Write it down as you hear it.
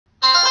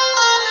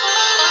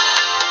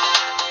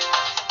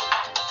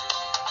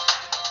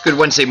Good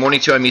Wednesday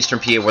morning to you. I'm Eastern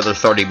PA Weather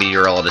Authority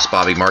meteorologist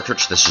Bobby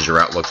Martrich. This is your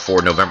outlook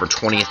for November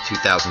 20th,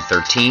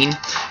 2013.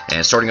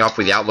 And starting off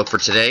with the outlook for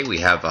today, we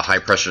have high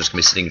pressure that's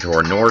going to be sitting to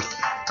our north,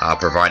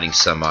 providing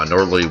some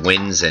northerly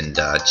winds and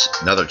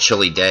another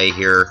chilly day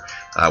here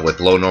with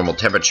below normal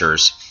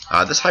temperatures.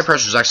 This high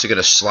pressure is actually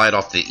going to slide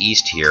off the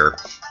east here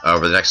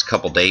over the next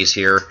couple days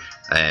here,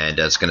 and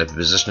it's going to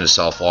position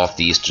itself off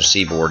the eastern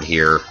seaboard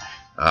here,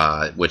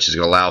 which is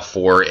going to allow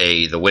for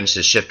the winds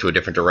to shift to a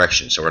different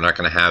direction. So we're not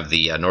going to have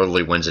the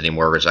northerly winds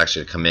anymore. It's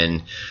actually going to come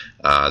in.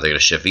 They're going to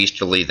shift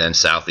easterly, then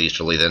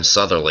southeasterly, then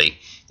southerly,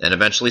 and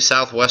eventually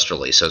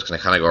southwesterly. So it's going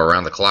to kind of go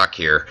around the clock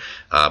here.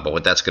 But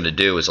what that's going to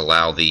do is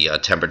allow the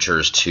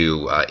temperatures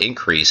to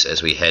increase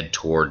as we head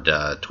toward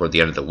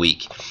the end of the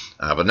week.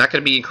 But not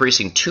going to be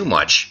increasing too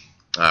much.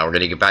 We're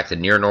going to get back to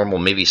near normal,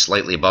 maybe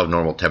slightly above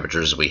normal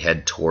temperatures as we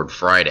head toward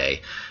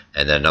Friday.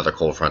 And then another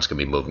cold front's going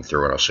to be moving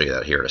through, and I'll show you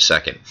that here in a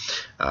second.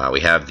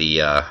 We have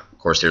of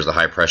course, there's the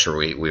high pressure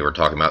we were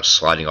talking about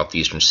sliding off the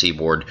eastern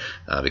seaboard.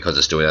 Because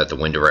it's doing that, the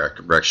wind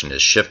direction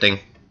is shifting.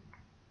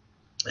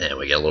 And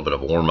we get a little bit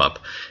of a warm-up.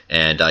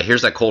 And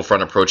here's that cold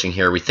front approaching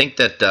here. We think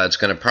that it's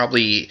going to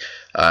probably,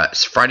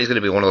 Friday's going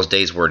to be one of those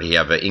days where you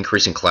have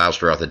increasing clouds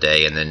throughout the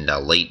day, and then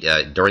late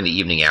during the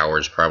evening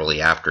hours,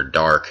 probably after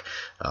dark,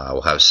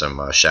 we'll have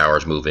some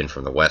showers move in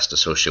from the west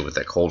associated with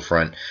that cold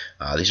front.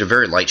 These are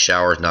very light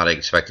showers, not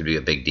expected to be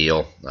a big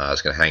deal.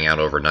 It's going to hang out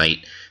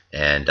overnight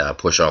and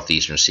push off the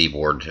eastern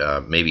seaboard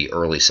maybe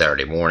early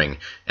Saturday morning.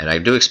 And I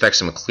do expect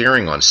some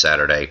clearing on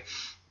Saturday.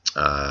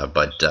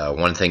 But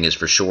one thing is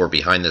for sure,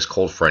 behind this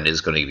cold front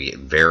is going to be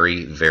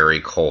very, very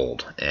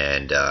cold.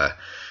 And,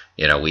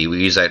 we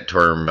use that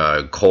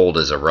term cold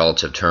as a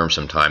relative term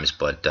sometimes,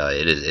 but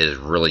it is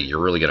really,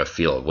 you're really going to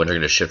feel it. Winds are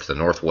going to shift to the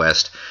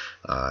northwest.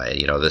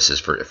 This is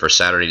for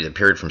Saturday, the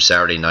period from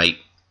Saturday night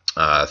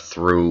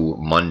through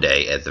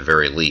Monday at the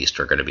very least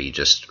are going to be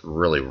just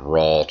really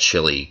raw,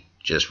 chilly,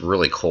 just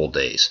really cold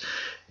days.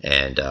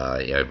 And,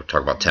 we're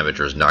talking about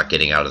temperatures not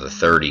getting out of the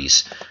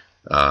 30s.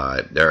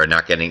 They're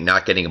not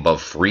getting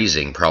above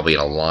freezing, probably in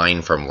a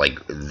line from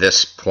like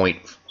this point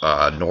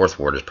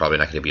northward is probably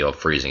not going to be above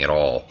freezing at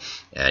all,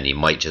 and you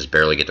might just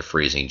barely get to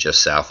freezing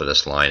just south of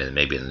this line, and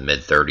maybe in the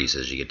mid-30s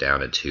as you get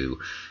down into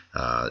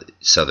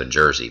southern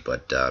Jersey.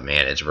 But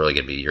man, it's really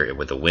going to be,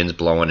 with the winds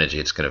blowing,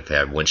 it's going to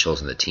have wind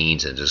chills in the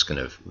teens, and just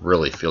going to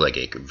really feel like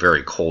a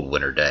very cold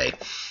winter day.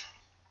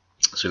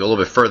 So we go a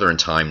little bit further in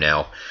time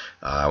now.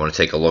 I want to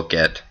take a look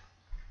at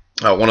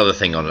one other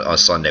thing on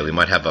Sunday. We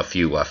might have a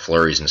few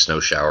flurries and snow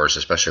showers,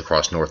 especially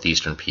across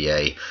northeastern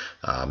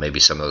PA. Maybe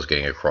some of those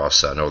getting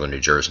across northern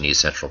New Jersey and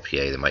east central PA.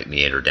 They might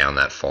meander down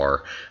that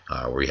far,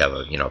 where you have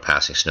a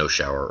passing snow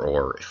shower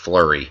or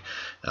flurry.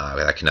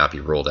 That cannot be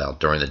ruled out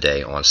during the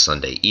day on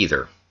Sunday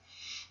either.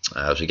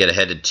 As we get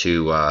ahead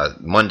to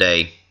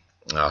Monday,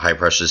 high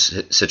pressure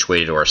is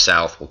situated to our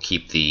south. We'll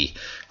keep the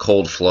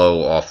cold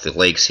flow off the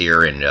lakes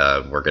here, and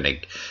we're going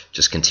to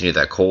just continue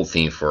that cold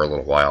theme for a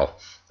little while.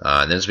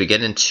 And then as we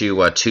get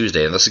into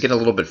Tuesday, and this is getting a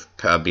little bit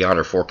beyond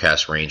our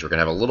forecast range, we're going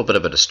to have a little bit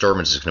of a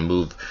disturbance. It's going to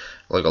move,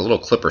 like a little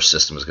clipper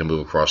system is going to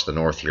move across the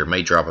north here.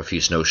 May drop a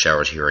few snow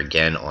showers here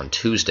again on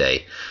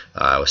Tuesday.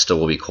 It still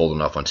will be cold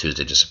enough on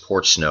Tuesday to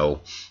support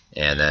snow.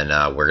 And then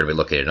we're going to be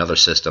looking at another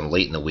system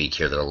late in the week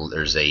here.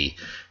 There's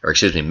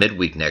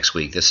midweek next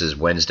week. This is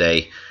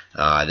Wednesday.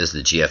 This is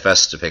the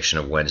GFS depiction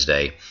of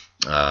Wednesday.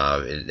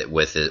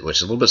 Which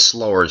is a little bit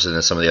slower than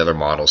some of the other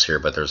models here,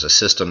 but there's a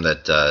system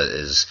that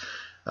is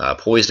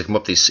poised to come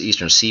up the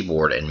eastern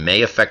seaboard and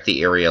may affect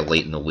the area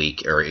late in the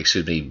week, or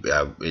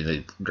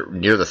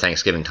near the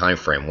Thanksgiving time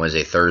frame,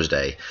 Wednesday,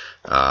 Thursday,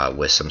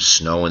 with some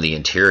snow in the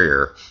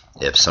interior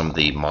if some of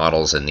the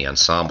models and the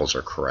ensembles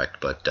are correct.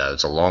 But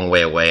it's a long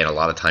way away and a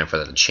lot of time for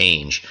that to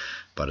change,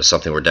 but it's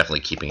something we're definitely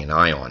keeping an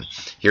eye on.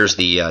 Here's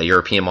the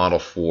European model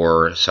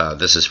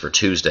this is for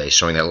Tuesday,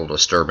 showing that little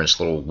disturbance,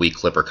 little weak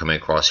clipper coming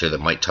across here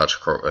that might touch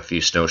a few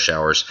snow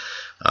showers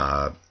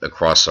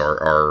across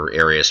our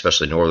area,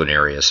 especially northern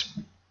areas.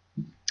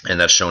 And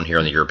that's shown here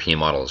on the European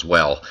model as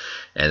well.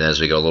 And then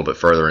as we go a little bit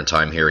further in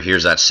time here,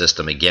 here's that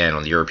system again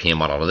on the European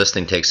model. Now this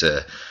thing takes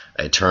a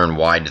turn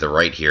wide to the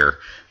right here,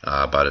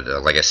 but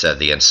like I said,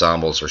 the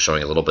ensembles are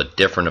showing a little bit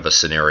different of a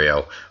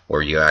scenario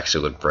where you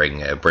actually would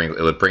bring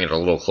it a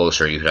little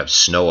closer. You could have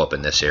snow up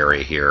in this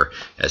area here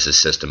as the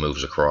system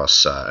moves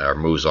across or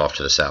moves off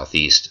to the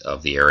southeast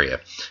of the area.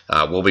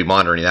 We'll be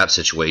monitoring that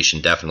situation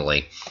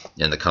definitely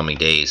in the coming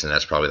days, and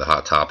that's probably the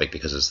hot topic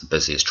because it's the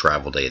busiest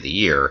travel day of the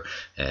year,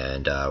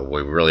 and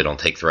we really don't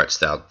take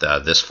threats out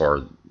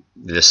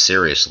this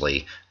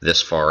seriously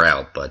this far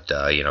out, but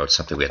it's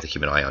something we have to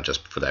keep an eye on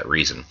just for that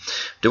reason.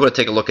 Do want to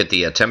take a look at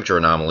the temperature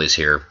anomalies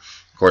here.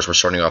 Of course, we're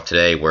starting off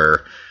today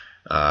where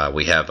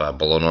we have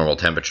below normal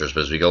temperatures,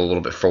 but as we go a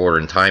little bit forward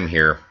in time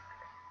here,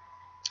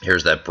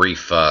 here's that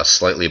brief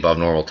slightly above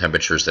normal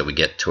temperatures that we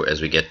get to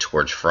as we get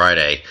towards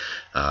Friday.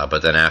 But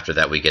then after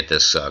that, we get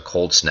this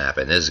cold snap,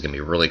 and this is going to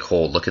be really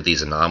cold. Look at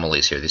these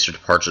anomalies here. These are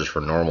departures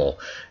from normal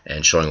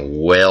and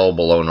showing well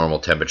below normal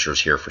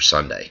temperatures here for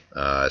Sunday.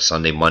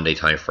 Monday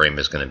time frame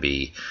is going to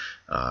be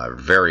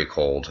Very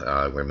cold.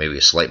 Where maybe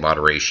a slight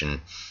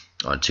moderation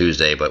on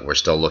Tuesday, but we're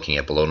still looking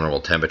at below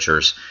normal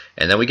temperatures.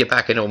 And then we get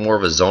back into more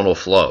of a zonal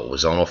flow.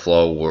 Zonal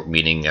flow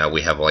meaning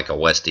we have like a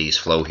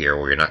west-east flow here,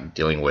 where you're not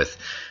dealing with,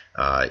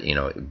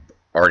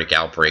 Arctic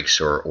outbreaks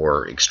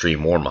or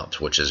extreme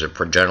warm-ups, which is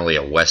generally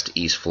a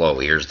west-east flow.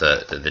 Here's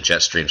the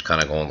jet stream's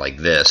kind of going like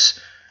this.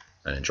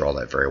 I didn't draw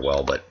that very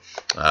well, but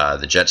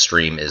the jet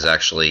stream is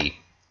actually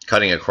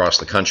cutting across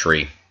the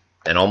country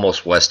and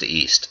almost west to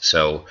east.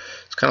 So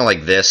it's kind of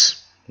like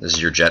this. This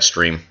is your jet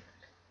stream.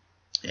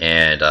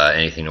 And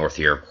anything north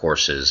here, of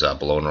course, is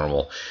below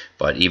normal.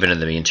 But even in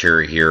the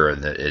interior here,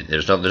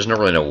 there's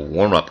really no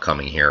warm-up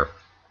coming here.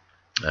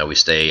 We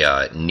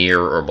stay near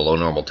or below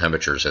normal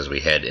temperatures as we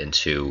head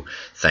into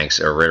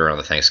right around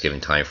the Thanksgiving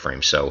time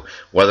frame. So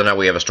whether or not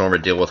we have a storm to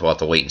deal with, we'll have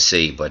to wait and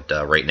see. But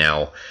right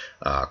now,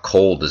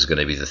 cold is going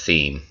to be the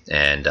theme,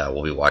 and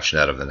we'll be watching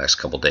that over the next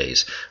couple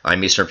days.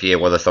 I'm Eastern PA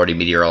Weather Authority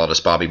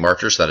meteorologist Bobby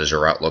Marters. That is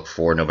your outlook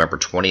for November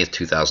 20th,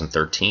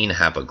 2013.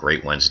 Have a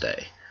great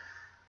Wednesday.